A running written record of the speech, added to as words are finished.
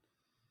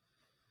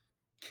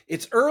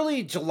It's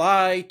early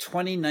July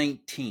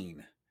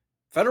 2019.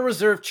 Federal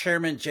Reserve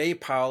Chairman Jay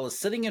Powell is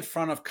sitting in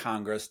front of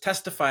Congress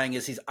testifying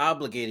as he's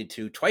obligated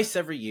to twice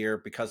every year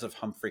because of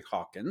Humphrey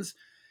Hawkins.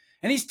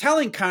 And he's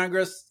telling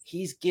Congress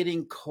he's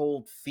getting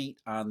cold feet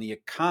on the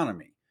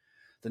economy.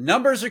 The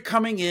numbers are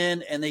coming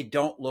in and they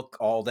don't look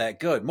all that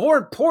good. More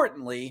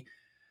importantly,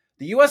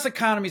 the U.S.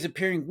 economy is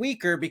appearing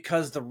weaker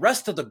because the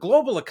rest of the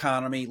global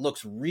economy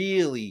looks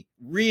really,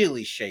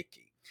 really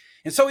shaky.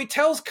 And so he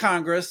tells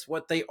Congress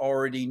what they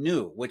already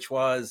knew, which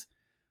was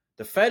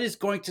the Fed is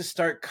going to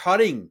start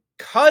cutting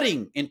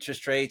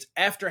interest rates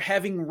after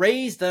having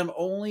raised them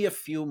only a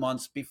few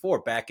months before,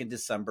 back in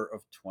December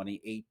of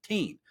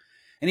 2018.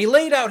 And he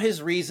laid out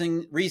his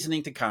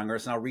reasoning to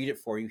Congress, and I'll read it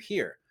for you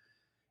here.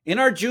 In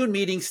our June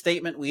meeting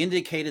statement, we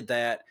indicated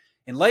that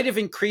in light of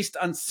increased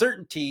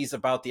uncertainties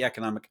about the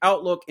economic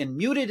outlook and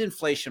muted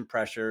inflation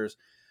pressures,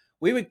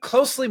 we would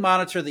closely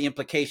monitor the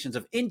implications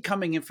of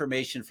incoming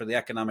information for the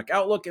economic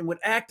outlook and would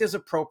act as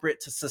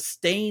appropriate to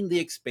sustain the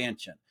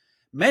expansion.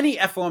 Many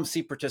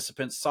FOMC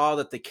participants saw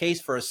that the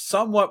case for a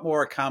somewhat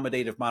more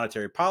accommodative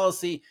monetary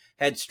policy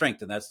had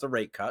strengthened. That's the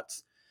rate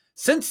cuts.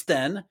 Since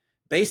then,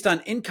 based on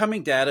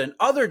incoming data and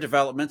other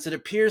developments, it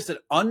appears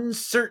that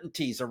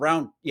uncertainties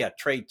around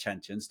trade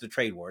tensions, the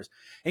trade wars,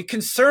 and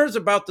concerns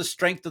about the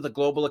strength of the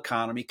global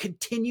economy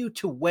continue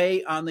to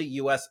weigh on the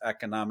U.S.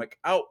 economic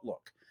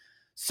outlook.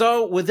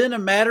 So within a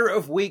matter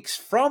of weeks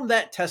from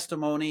that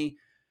testimony,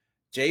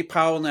 Jay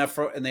Powell and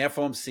the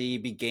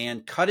FOMC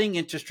began cutting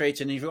interest rates.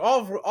 And if you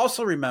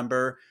also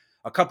remember,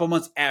 a couple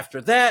months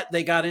after that,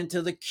 they got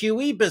into the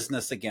QE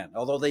business again,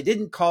 although they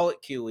didn't call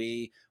it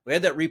QE. We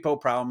had that repo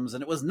problems,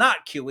 and it was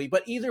not QE.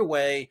 But either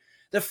way,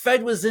 the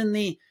Fed was in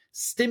the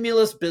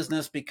stimulus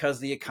business because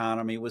the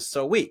economy was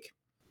so weak.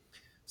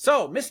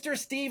 So, Mr.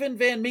 Steven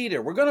Van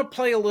Meter, we're going to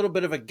play a little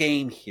bit of a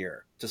game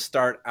here to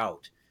start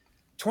out.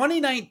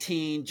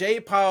 2019, Jay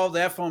Powell,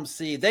 the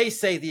FOMC, they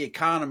say the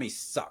economy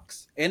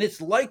sucks and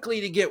it's likely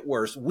to get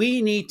worse.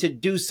 We need to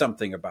do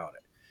something about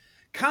it.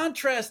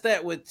 Contrast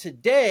that with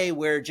today,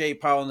 where Jay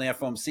Powell and the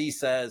FOMC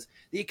says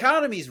the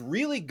economy is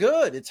really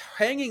good. It's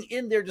hanging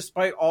in there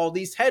despite all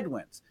these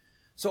headwinds.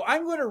 So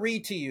I'm going to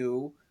read to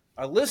you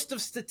a list of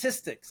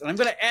statistics, and I'm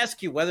going to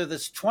ask you whether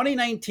this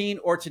 2019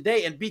 or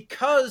today. And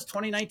because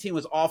 2019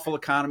 was awful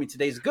economy,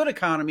 today's good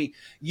economy,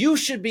 you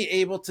should be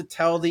able to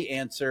tell the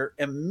answer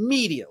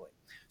immediately.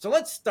 So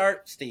let's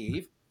start,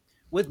 Steve,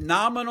 with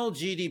nominal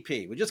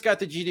GDP. We just got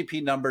the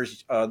GDP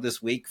numbers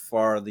this week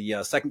for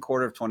the second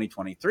quarter of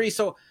 2023.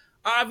 So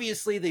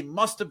obviously they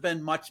must have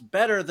been much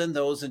better than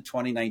those in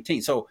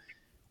 2019. So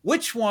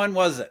which one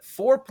was it?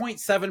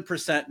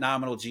 4.7%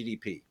 nominal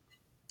GDP.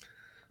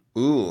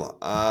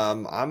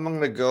 I'm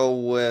going to go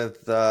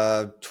with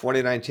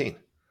 2019.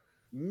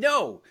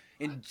 No.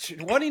 In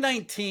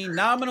 2019,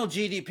 nominal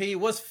GDP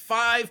was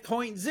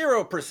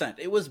 5.0%.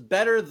 It was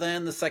better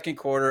than the second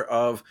quarter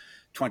of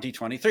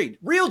 2023.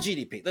 Real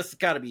GDP, this has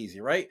got to be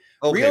easy, right?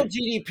 Okay. Real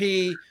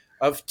GDP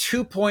of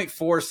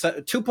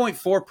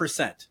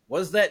 2.4%.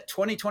 Was that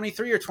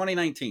 2023 or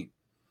 2019?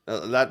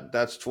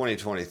 That's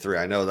 2023.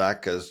 I know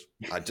that because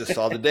I just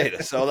saw the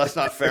data. So that's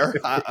not fair.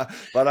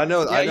 But I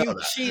know. Yeah, I know you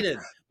cheated.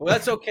 Well,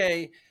 that's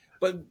okay.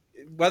 But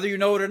whether you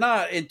know it or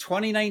not, in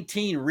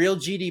 2019, real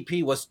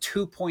GDP was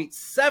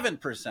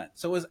 2.7%.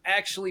 So it was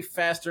actually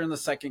faster in the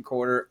second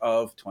quarter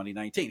of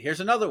 2019. Here's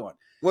another one.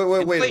 Wait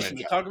a minute.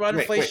 We talk about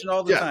inflation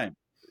all the time.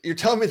 You're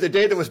telling me the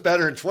data was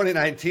better in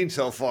 2019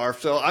 so far.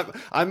 So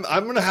I'm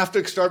going to have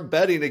to start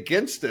betting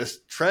against this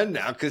trend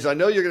now, because I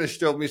know you're going to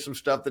show me some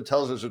stuff that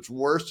tells us it's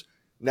worse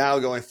now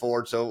going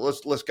forward. So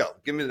let's go.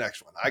 Give me the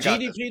next one. I got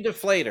GDP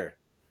deflator,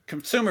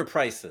 consumer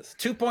prices,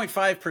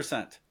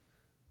 2.5%.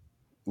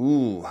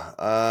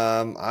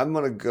 I'm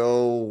going to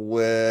go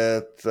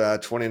with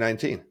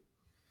 2019.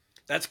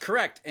 That's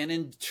correct. And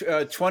in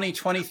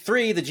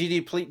 2023, the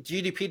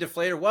GDP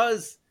deflator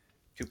was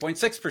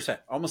 2.6%,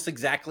 almost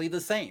exactly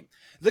the same.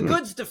 The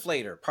goods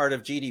deflator, part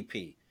of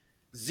GDP,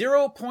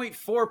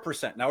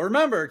 0.4%. Now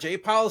remember, Jay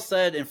Powell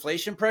said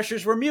inflation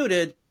pressures were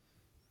muted.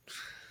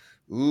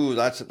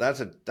 That's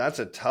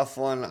a tough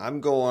one.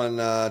 I'm going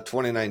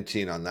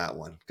 2019 on that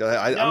one.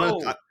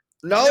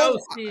 No,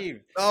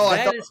 Steve.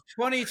 That is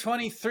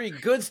 2023.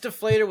 Goods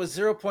deflator was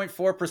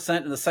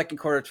 0.4% in the second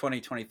quarter of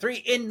 2023.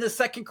 In the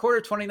second quarter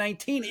of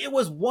 2019, it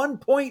was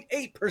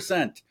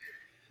 1.8%.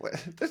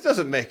 This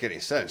doesn't make any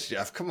sense,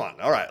 Jeff. Come on.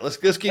 All right, let's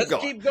keep going.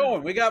 Let's keep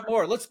going. We got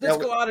more. Let's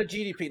go out of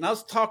GDP. Now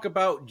let's talk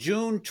about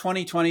June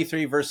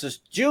 2023 versus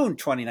June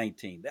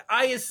 2019. The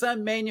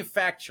ISM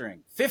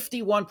manufacturing,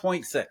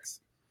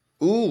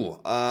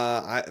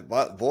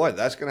 51.6. Boy,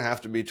 that's going to have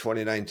to be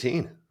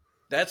 2019.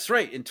 That's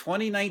right. In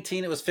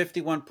 2019, it was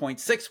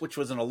 51.6, which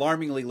was an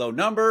alarmingly low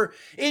number.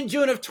 In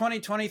June of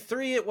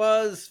 2023, it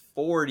was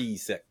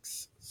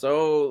 46.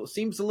 So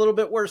seems a little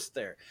bit worse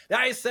there.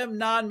 The ISM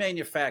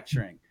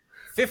non-manufacturing,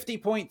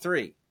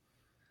 50.3.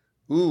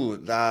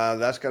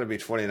 That's got to be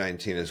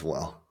 2019 as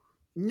well.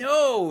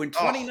 No, in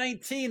Oh,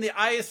 2019, the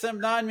ISM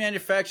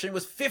non-manufacturing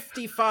was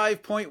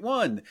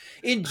 55.1.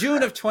 In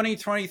June of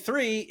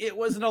 2023, it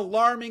was an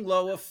alarming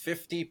low of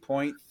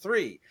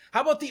 50.3.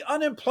 How about the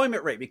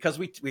unemployment rate? Because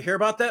we hear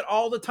about that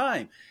all the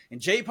time.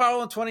 And Jay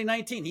Powell in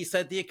 2019, he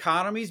said the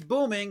economy's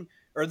booming,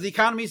 or the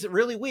economy's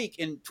really weak.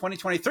 In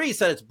 2023, he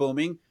said it's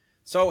booming.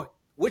 So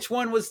which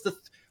one was the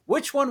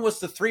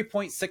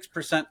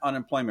 3.6%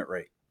 unemployment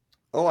rate?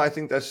 oh, I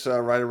think that's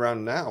right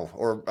around now.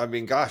 Or I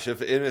mean, gosh,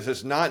 if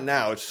it's not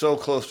now, it's so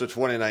close to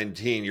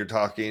 2019. You're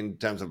talking in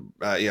terms of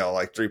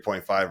like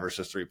 3.5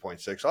 versus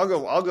 3.6.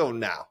 I'll go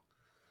now.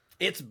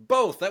 It's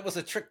both. That was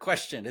a trick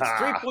question. It's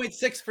Ah,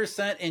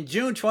 3.6% in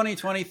June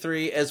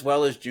 2023 as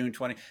well as June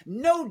 20.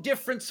 No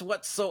difference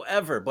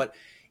whatsoever. But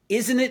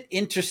isn't it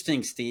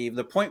interesting, Steve,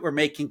 the point we're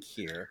making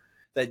here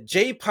that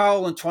Jay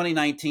Powell in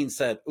 2019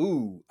 said,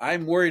 "Ooh,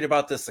 I'm worried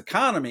about this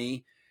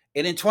economy."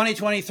 And in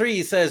 2023,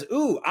 he says,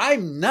 "Ooh,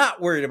 I'm not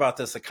worried about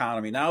this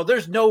economy now.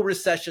 There's no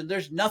recession.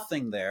 There's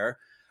nothing there.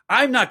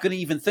 I'm not going to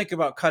even think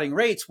about cutting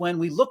rates." When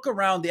we look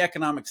around the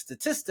economic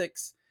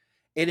statistics,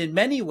 and in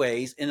many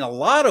ways, in a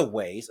lot of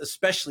ways,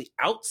 especially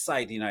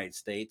outside the United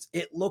States,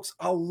 it looks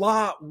a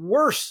lot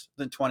worse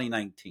than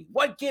 2019.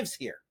 What gives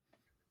here?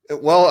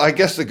 well, I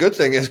guess the good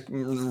thing is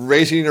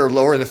raising or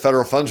lowering the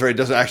federal funds rate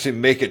doesn't actually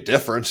make a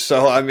difference.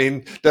 So, I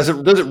mean, does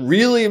it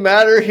really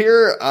matter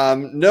here?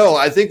 No,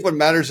 I think what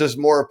matters is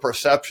more a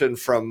perception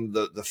from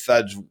the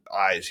Fed's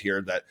eyes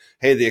here that,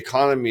 hey, the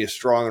economy is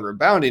strong and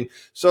rebounding.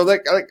 So,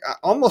 like I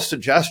almost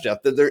suggest,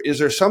 Jeff, that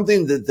there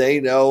something that they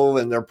know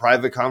in their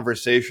private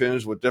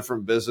conversations with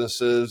different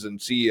businesses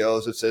and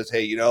CEOs that says,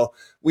 hey,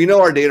 we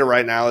know our data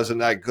right now isn't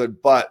that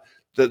good, but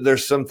that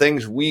there's some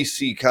things we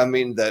see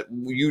coming that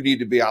you need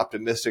to be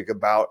optimistic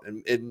about.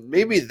 And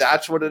maybe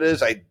that's what it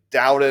is. I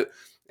doubt it.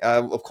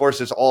 Of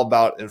course, it's all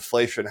about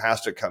inflation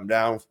has to come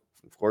down.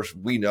 Of course,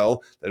 we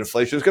know that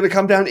inflation is going to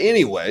come down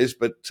anyways,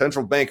 but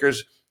central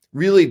bankers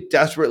really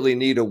desperately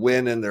need a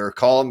win in their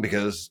column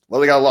because,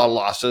 well, they got a lot of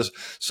losses.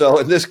 So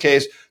in this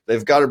case,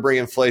 they've got to bring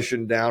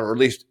inflation down, or at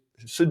least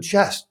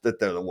suggest that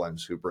they're the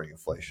ones who bring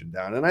inflation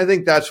down. And I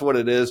think that's what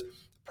it is.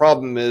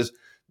 Problem is,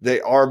 they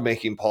are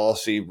making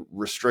policy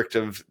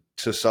restrictive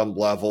to some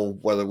level.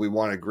 Whether we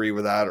want to agree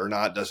with that or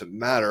not doesn't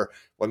matter.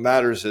 What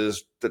matters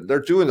is that they're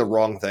doing the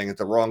wrong thing at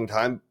the wrong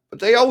time, but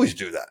they always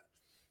do that.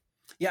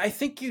 Yeah, I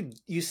think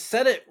you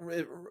said it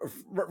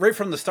right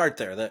from the start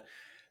there that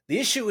the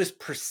issue is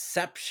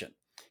perception.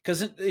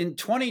 Because in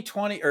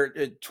 2020 or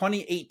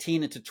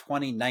 2018 into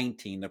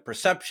 2019, the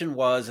perception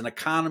was an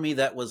economy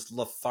that was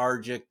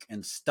lethargic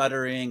and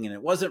stuttering, and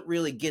it wasn't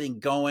really getting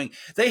going.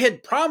 They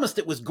had promised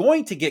it was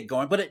going to get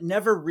going, but it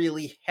never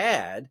really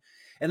had.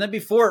 And then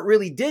before it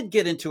really did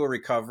get into a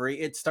recovery,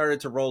 it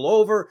started to roll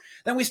over.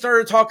 Then we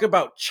started talking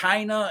about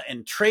China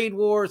and trade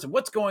wars and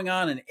what's going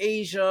on in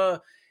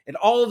Asia and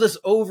all of this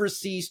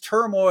overseas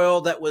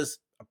turmoil that was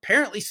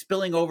apparently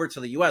spilling over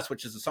to the US,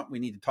 which is something we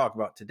need to talk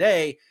about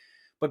today.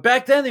 But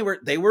back then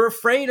they were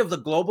afraid of the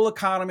global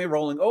economy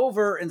rolling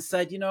over and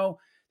said, the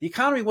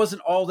economy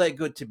wasn't all that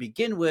good to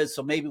begin with,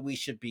 so maybe we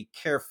should be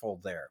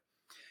careful there.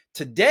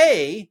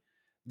 Today,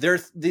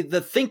 there's the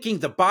thinking,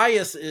 the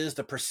bias is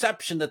the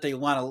perception that they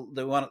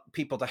want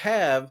people to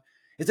have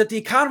is that the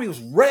economy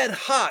was red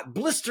hot,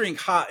 blistering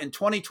hot in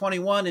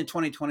 2021 and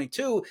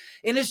 2022,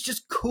 and it's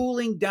just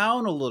cooling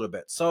down a little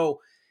bit. So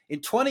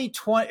in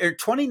 2020 or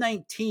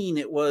 2019,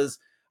 it was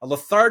a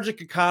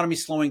lethargic economy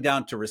slowing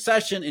down to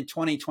recession. In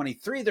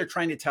 2023, they're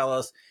trying to tell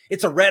us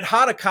it's a red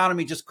hot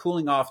economy just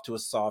cooling off to a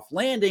soft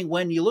landing.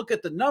 When you look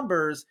at the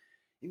numbers,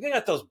 you've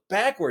got those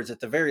backwards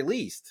at the very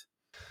least.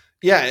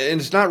 Yeah, and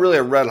it's not really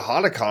a red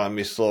hot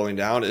economy slowing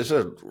down. It's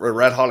a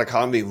red hot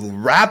economy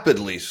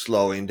rapidly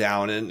slowing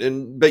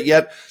down. But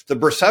yet the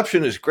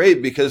perception is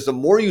great because the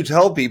more you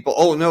tell people,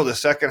 oh no, the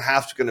second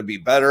half's going to be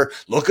better.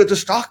 Look at the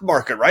stock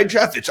market, right,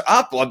 Jeff? It's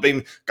up. I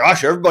mean,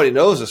 gosh, everybody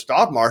knows the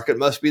stock market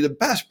must be the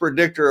best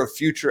predictor of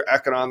future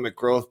economic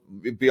growth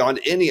beyond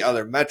any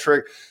other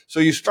metric.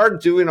 So you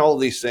start doing all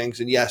these things.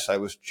 And yes, I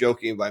was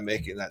joking by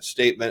making that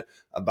statement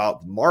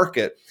about the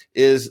market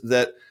is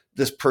that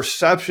this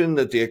perception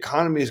that the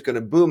economy is going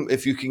to boom,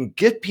 if you can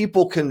get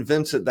people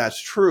convinced that that's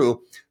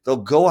true, they'll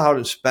go out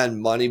and spend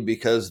money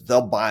because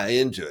they'll buy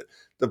into it.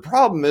 The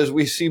problem is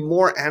we see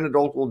more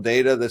anecdotal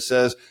data that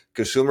says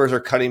consumers are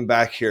cutting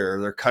back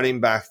here, they're cutting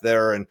back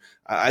there. And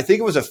I think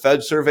it was a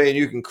Fed survey, and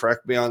you can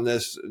correct me on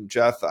this,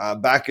 Jeff,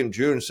 back in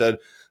June said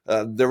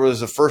there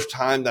was the first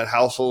time that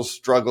households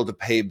struggled to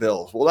pay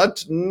bills. Well,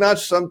 that's not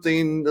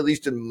something, at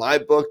least in my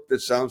book, that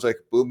sounds like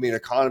a booming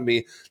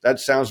economy. That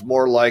sounds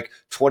more like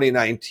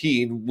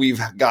 2019. We've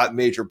got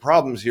major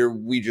problems here.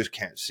 We just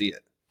can't see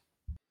it.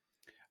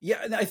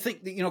 Yeah, and I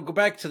think go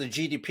back to the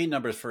GDP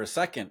numbers for a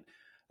second.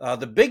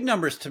 The big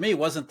numbers to me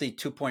wasn't the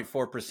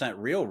 2.4%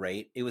 real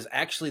rate. It was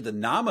actually the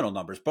nominal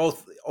numbers,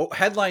 both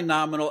headline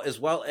nominal as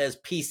well as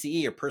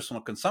PCE or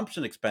personal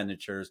consumption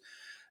expenditures.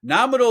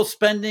 Nominal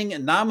spending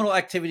and nominal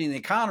activity in the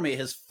economy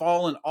has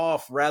fallen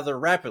off rather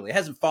rapidly. It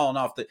hasn't fallen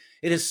off. It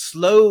has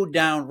slowed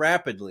down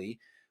rapidly,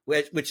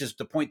 which is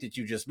the point that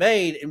you just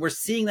made. And we're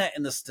seeing that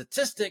in the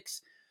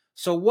statistics.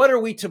 So what are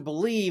we to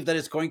believe that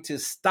is going to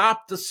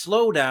stop the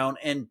slowdown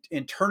and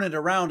turn it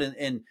around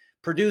and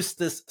produce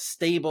this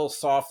stable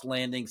soft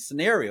landing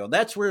scenario?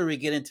 That's where we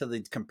get into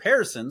the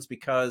comparisons,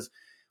 because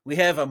we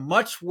have a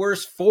much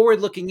worse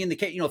forward-looking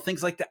indicator,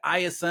 things like the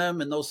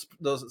ISM and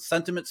those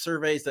sentiment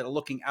surveys that are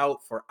looking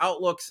out for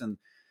outlooks, and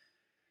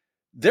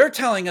they're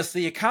telling us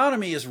the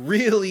economy is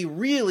really,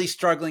 really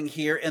struggling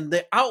here, and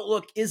the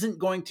outlook isn't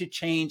going to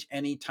change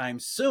anytime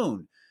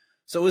soon.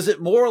 So is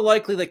it more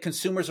likely that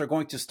consumers are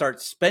going to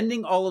start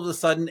spending all of a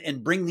sudden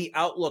and bring the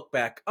outlook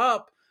back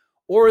up?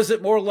 Or is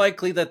it more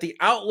likely that the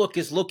outlook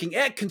is looking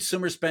at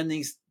consumer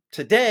spending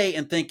today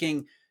and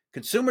thinking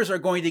consumers are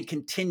going to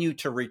continue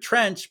to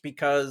retrench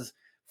because,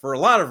 for a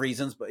lot of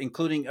reasons, but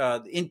including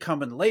the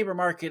income and labor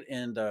market,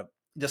 and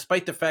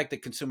despite the fact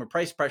that consumer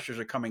price pressures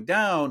are coming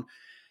down,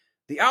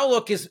 the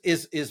outlook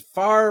is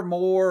far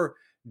more.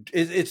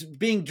 It's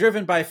being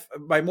driven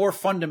by more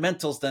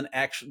fundamentals than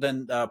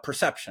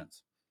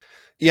perceptions.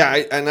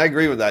 Yeah, and I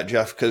agree with that,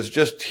 Jeff, because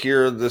just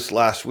here this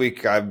last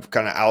week, I'm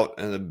kind of out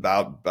and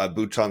about,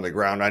 boots on the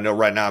ground. I know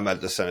right now I'm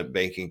at the Senate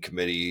Banking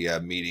Committee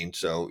meeting.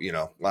 So,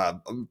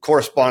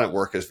 correspondent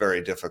work is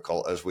very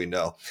difficult, as we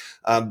know.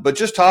 But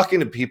just talking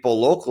to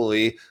people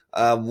locally,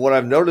 what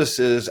I've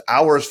noticed is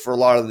hours for a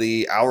lot of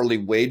the hourly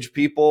wage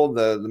people,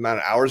 the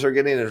amount of hours they're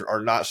getting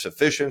are not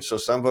sufficient. So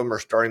some of them are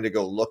starting to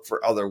go look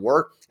for other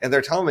work. And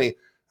they're telling me,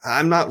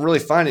 I'm not really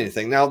finding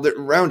anything. Now,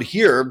 around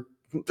here,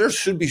 there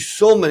should be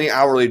so many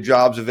hourly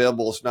jobs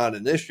available. It's not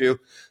an issue.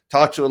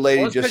 Talked to a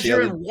lady just the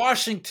other day. You're in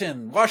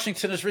Washington.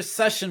 Washington is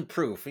recession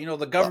proof.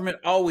 The government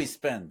always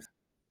spends.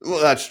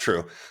 Well, that's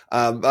true.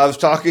 I was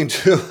talking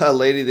to a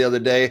lady the other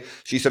day.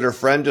 She said her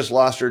friend just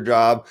lost her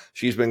job.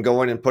 She's been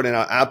going and putting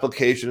out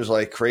applications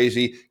like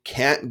crazy,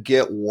 can't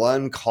get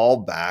one call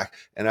back.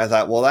 And I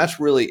thought, well, that's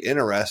really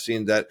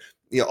interesting that,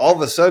 all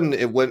of a sudden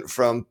it went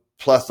from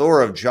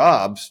plethora of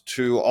jobs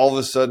to all of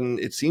a sudden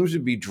it seems to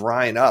be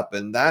drying up.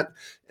 And that,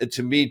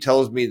 to me,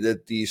 tells me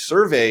that the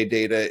survey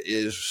data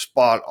is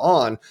spot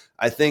on.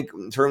 I think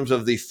in terms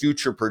of the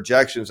future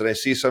projections, and I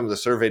see some of the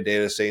survey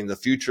data saying the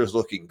future is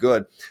looking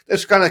good.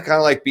 That's kind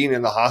of like being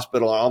in the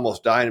hospital and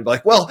almost dying and be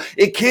like, well,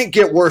 it can't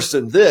get worse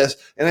than this.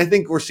 And I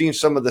think we're seeing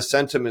some of the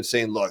sentiment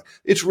saying, look,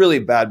 it's really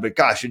bad, but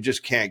gosh, it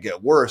just can't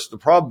get worse. The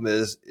problem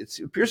is it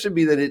appears to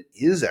be that it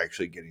is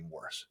actually getting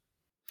worse.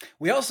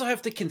 We also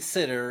have to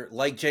consider,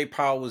 like Jay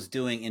Powell was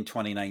doing in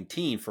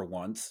 2019 for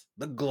once,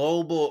 the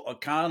global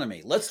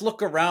economy. Let's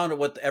look around at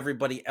what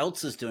everybody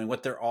else is doing,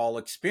 what they're all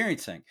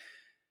experiencing,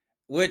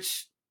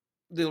 which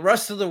the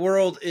rest of the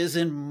world is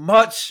in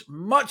much,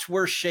 much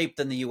worse shape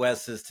than the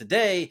U.S. is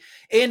today,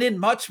 and in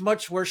much,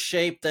 much worse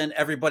shape than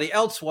everybody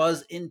else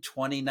was in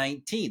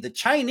 2019. The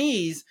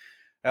Chinese,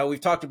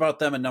 we've talked about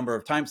them a number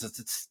of times.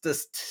 The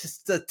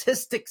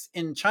statistics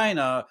in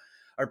China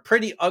are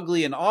pretty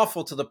ugly and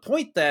awful, to the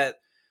point that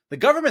the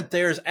government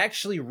there is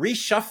actually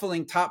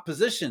reshuffling top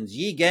positions.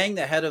 Yi Gang,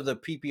 the head of the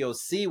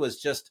PPOC, was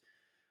just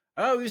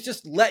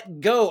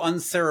let go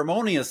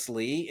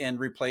unceremoniously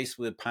and replaced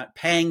with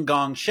Pang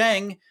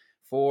Gongsheng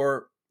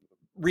for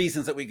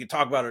reasons that we could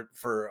talk about it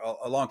for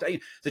a long time.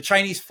 The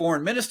Chinese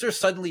foreign minister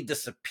suddenly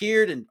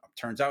disappeared, and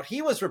turns out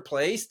he was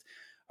replaced.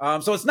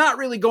 So it's not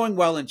really going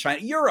well in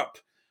China.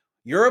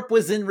 Europe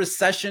was in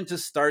recession to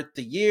start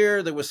the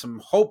year. There was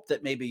some hope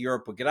that maybe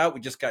Europe would get out. We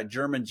just got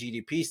German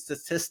GDP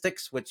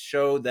statistics, which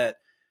showed that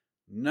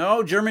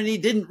no, Germany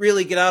didn't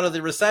really get out of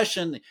the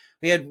recession.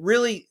 We had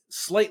really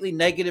slightly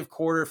negative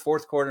quarter,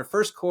 fourth quarter,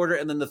 first quarter,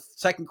 and then the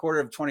second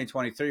quarter of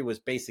 2023 was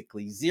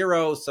basically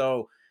zero.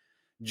 So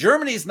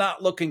Germany's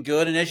not looking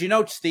good. And as you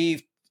know,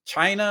 Steve,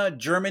 China,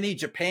 Germany,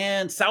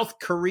 Japan, South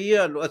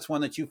Korea, that's one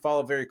that you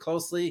follow very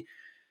closely.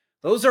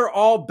 Those are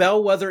all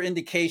bellwether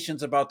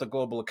indications about the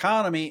global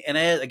economy. And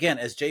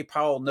as Jay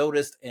Powell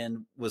noticed and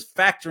was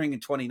factoring in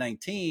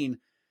 2019,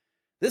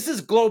 this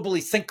is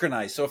globally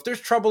synchronized. So if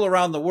there's trouble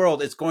around the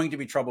world, it's going to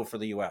be trouble for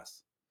the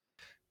U.S.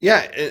 Yeah,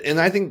 and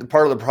I think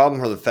part of the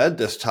problem for the Fed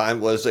this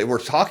time was they were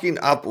talking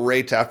up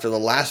rates after the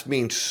last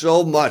meeting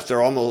so much.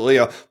 They're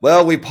almost,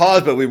 well, we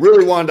paused, but we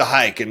really wanted to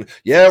hike. And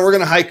yeah, we're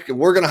going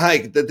to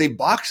hike, that they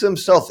boxed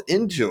themselves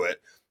into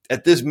it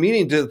at this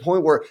meeting to the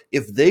point where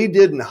if they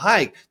didn't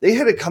hike, they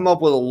had to come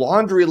up with a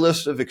laundry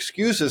list of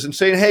excuses and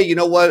saying, hey, you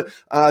know what?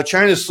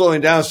 China's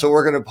slowing down, so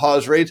we're going to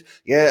pause rates.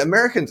 Yeah,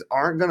 Americans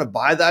aren't going to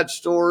buy that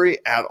story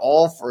at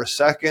all for a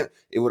second.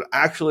 It would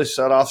actually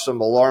set off some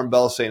alarm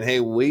bells saying, hey,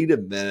 wait a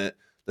minute.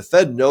 The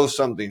Fed knows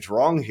something's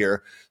wrong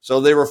here.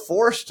 So they were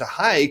forced to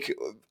hike.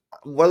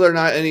 Whether or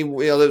not it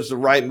was the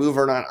right move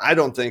or not, I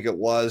don't think it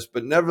was.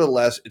 But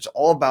nevertheless, it's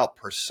all about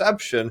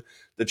perception.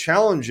 The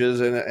challenge is,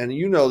 and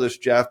you know this,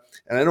 Jeff,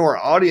 and I know our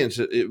audience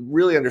it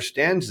really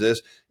understands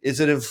this, is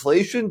that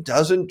inflation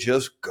doesn't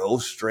just go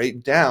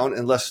straight down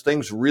unless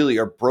things really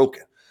are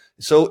broken.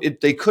 So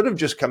they could have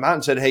just come out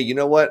and said, hey, you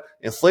know what?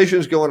 Inflation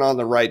is going on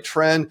the right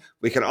trend.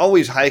 We can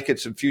always hike at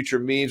some future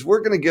meetings. We're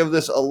going to give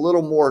this a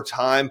little more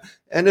time.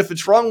 And if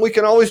it's wrong, we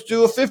can always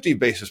do a 50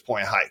 basis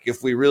point hike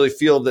if we really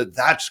feel that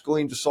that's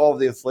going to solve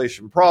the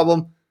inflation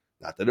problem.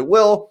 Not that it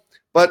will,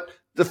 but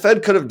the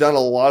Fed could have done a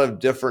lot of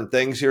different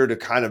things here to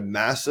kind of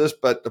mask this,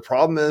 but the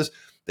problem is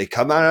they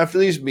come out after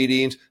these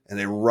meetings and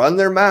they run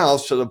their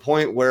mouths to the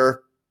point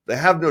where they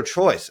have no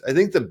choice. I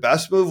think the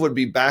best move would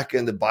be back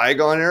in the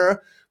bygone era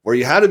where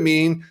you had a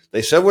meeting,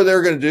 they said what they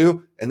were going to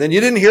do, and then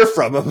you didn't hear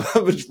from them.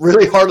 It's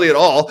really hardly at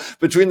all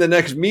between the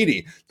next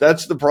meeting.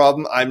 That's the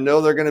problem. I know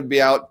they're going to be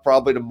out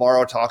probably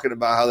tomorrow talking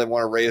about how they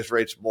want to raise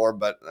rates more,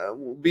 but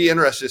we'll be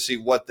interested to see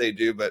what they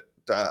do. But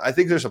I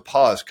think there's a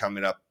pause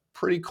coming up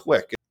pretty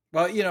quick.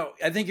 Well,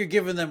 I think you're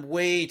giving them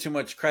way too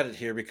much credit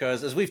here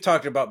because, as we've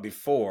talked about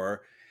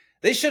before,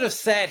 they should have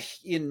sat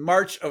in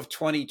March of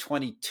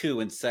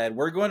 2022 and said,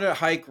 we're going to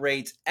hike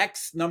rates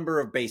X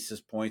number of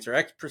basis points or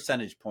X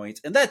percentage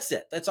points. And that's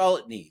it. That's all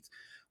it needs.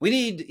 We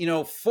need,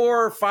 4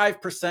 or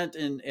 5%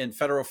 in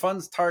federal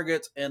funds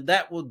targets, and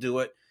that will do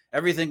it.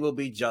 Everything will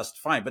be just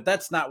fine. But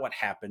that's not what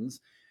happens.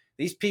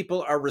 These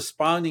people are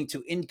responding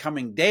to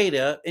incoming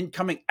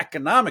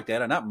economic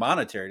data, not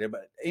monetary data,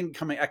 but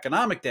incoming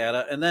economic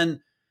data, and then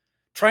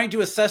trying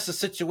to assess the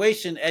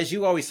situation. As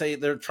you always say,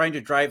 they're trying to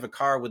drive a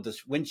car with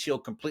this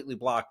windshield completely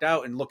blocked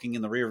out and looking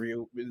in the rear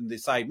view, in the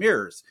side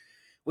mirrors,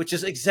 which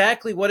is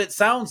exactly what it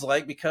sounds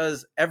like,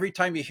 because every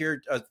time you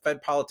hear a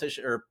Fed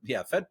politician,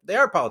 they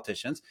are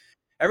politicians.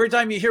 Every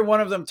time you hear one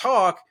of them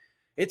talk,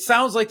 it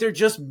sounds like they're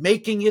just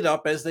making it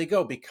up as they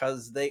go,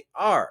 because they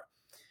are.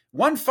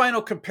 One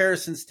final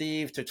comparison,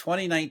 Steve, to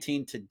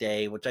 2019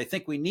 today, which I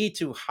think we need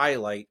to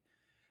highlight,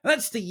 and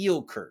that's the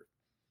yield curve.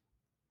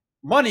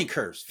 Money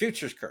curves,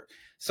 futures curve.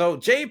 So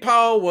Jay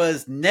Powell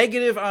was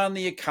negative on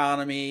the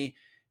economy.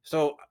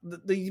 So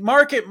the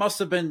market must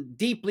have been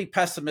deeply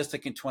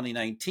pessimistic in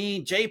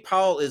 2019. Jay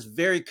Powell is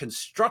very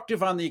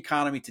constructive on the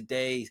economy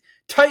today.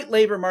 Tight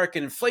labor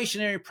market,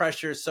 inflationary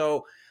pressure.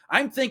 So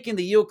I'm thinking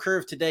the yield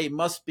curve today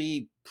must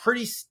be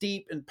pretty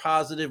steep and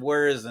positive,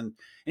 whereas in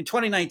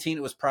 2019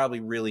 it was probably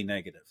really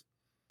negative.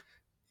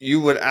 You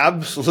would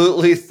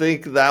absolutely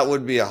think that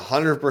would be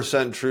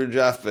 100% true,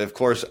 Jeff. Of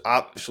course,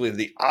 actually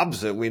the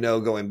opposite. We know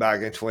going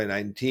back in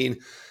 2019,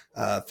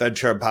 Fed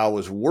Chair Powell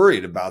was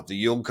worried about the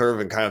yield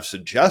curve and kind of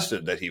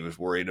suggested that he was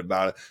worried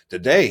about it.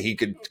 Today, he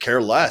could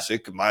care less.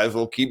 It might as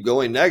well keep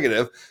going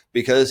negative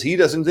because he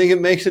doesn't think it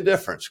makes a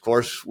difference. Of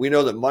course, we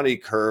know that money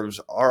curves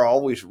are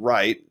always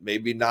right.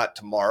 Maybe not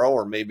tomorrow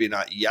or maybe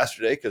not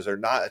yesterday because they're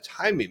not a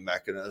timing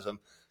mechanism.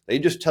 They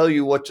just tell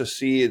you what to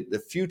see the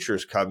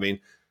future's coming.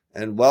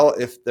 And well,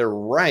 if they're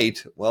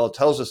right, well, it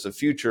tells us the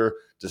future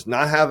does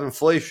not have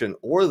inflation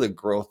or the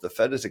growth the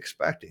Fed is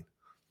expecting.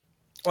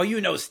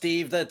 Well,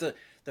 Steve, that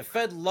the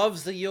Fed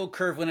loves the yield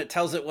curve when it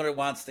tells it what it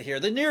wants to hear.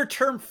 The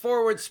near-term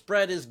forward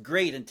spread is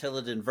great until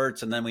it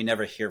inverts, and then we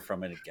never hear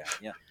from it again.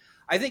 Yeah,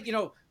 I think,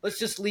 let's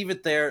just leave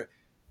it there.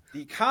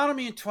 The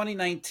economy in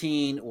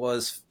 2019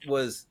 was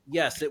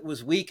yes, it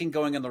was weak and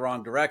going in the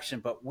wrong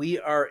direction, but we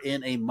are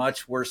in a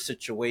much worse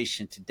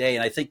situation today.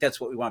 And I think that's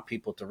what we want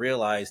people to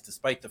realize,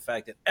 despite the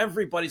fact that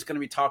everybody's going to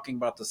be talking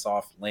about the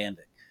soft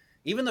landing.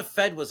 Even the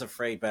Fed was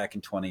afraid back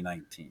in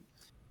 2019.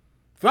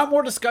 If you want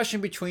more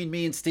discussion between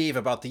me and Steve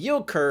about the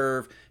yield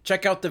curve,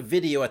 check out the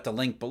video at the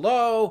link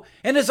below.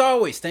 And as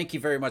always, thank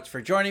you very much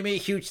for joining me.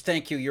 Huge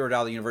thank you,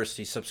 Eurodollar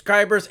University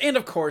subscribers, and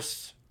of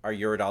course, our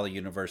Eurodollar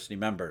University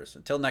members.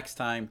 Until next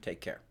time,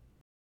 take care.